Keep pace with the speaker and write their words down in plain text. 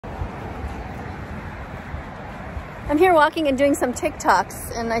I'm here walking and doing some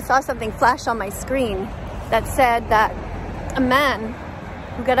TikToks, and I saw something flash on my screen that said that a man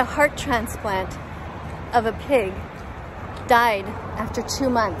who got a heart transplant of a pig died after 2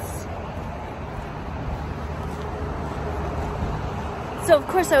 months. So of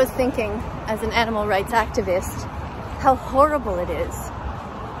course I was thinking, as an animal rights activist, how horrible it is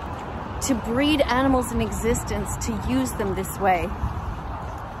to breed animals in existence, to use them this way.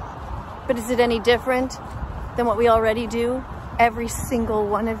 But is it any different than what we already do? Every single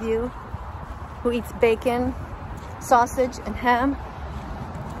one of you who eats bacon, sausage, and ham,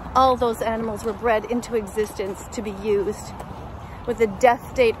 all those animals were bred into existence to be used with a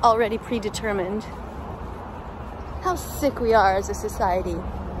death date already predetermined. How sick we are as a society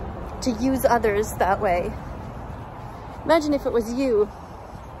to use others that way. Imagine if it was you,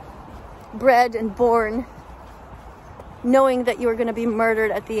 bred and born, knowing that you were going to be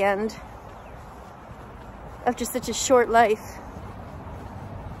murdered at the end after such a short life.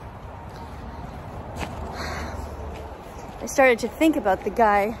 I started to think about the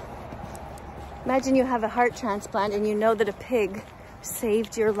guy. Imagine you have a heart transplant and you know that a pig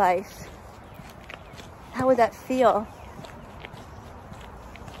saved your life. How would that feel?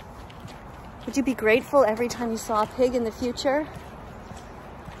 Would you be grateful every time you saw a pig in the future?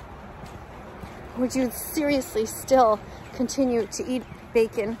 Would you seriously still continue to eat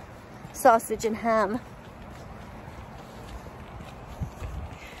bacon, sausage, and ham?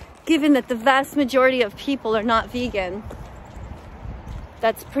 Given that the vast majority of people are not vegan,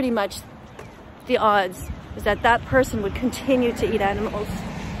 that's pretty much the odds, is that that person would continue to eat animals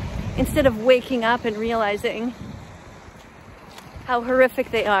instead of waking up and realizing how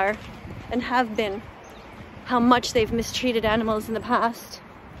horrific they are and have been, how much they've mistreated animals in the past.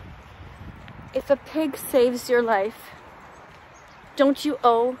 If a pig saves your life, don't you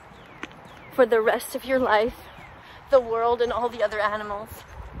owe, for the rest of your life, the world and all the other animals,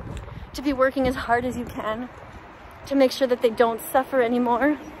 to be working as hard as you can to make sure that they don't suffer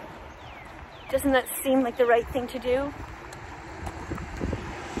anymore? Doesn't that seem like the right thing to do?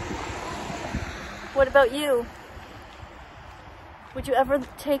 What about you? Would you ever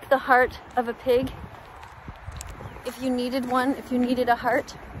take the heart of a pig if you needed one, if you needed a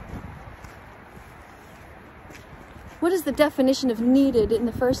heart? What is the definition of needed in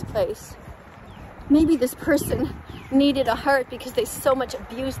the first place? Maybe this person needed a heart because they so much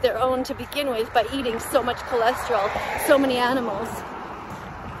abused their own to begin with by eating so much cholesterol, so many animals.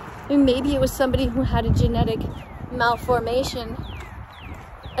 And maybe it was somebody who had a genetic malformation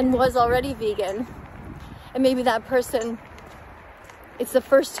and was already vegan. And maybe that person, it's the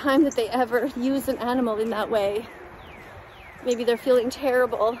first time that they ever use an animal in that way. Maybe they're feeling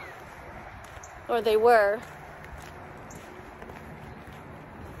terrible, or they were.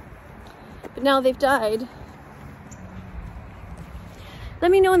 But now they've died. Let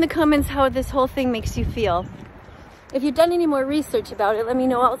me know in the comments how this whole thing makes you feel. If you've done any more research about it, let me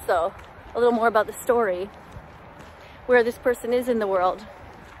know also a little more about the story, where this person is in the world.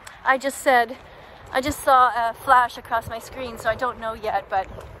 I just saw a flash across my screen, so I don't know yet, but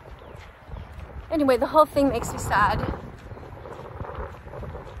anyway, the whole thing makes me sad.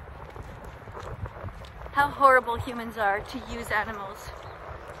 How horrible humans are to use animals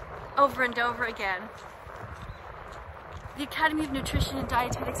over and over again. The Academy of Nutrition and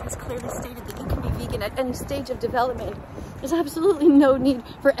Dietetics has clearly stated that you can be vegan at any stage of development. There's absolutely no need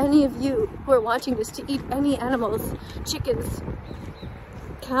for any of you who are watching this to eat any animals, chickens,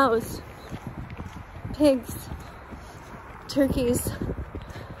 cows, pigs, turkeys,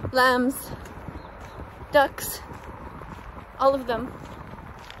 lambs, ducks, all of them.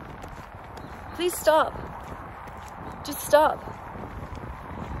 Please stop. Just stop.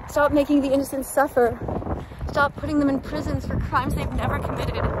 Stop making the innocent suffer. Stop putting them in prisons for crimes they've never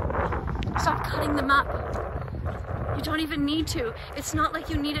committed. Stop cutting them up. You don't even need to. It's not like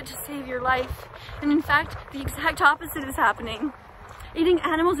you need it to save your life. And in fact, the exact opposite is happening. Eating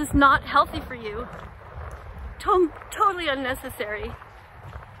animals is not healthy for you. Totally unnecessary.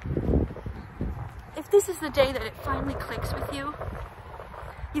 If this is the day that it finally clicks with you,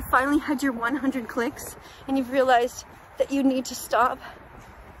 you finally had your 100 clicks and you've realized that you need to stop,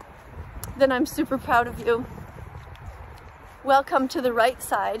 then I'm super proud of you. Welcome to the right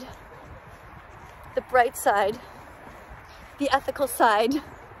side, the bright side, the ethical side,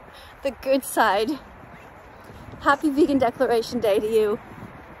 the good side. Happy Vegan Declaration Day to you.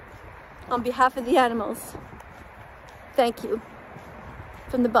 On behalf of the animals, thank you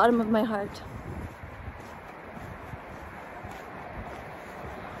from the bottom of my heart.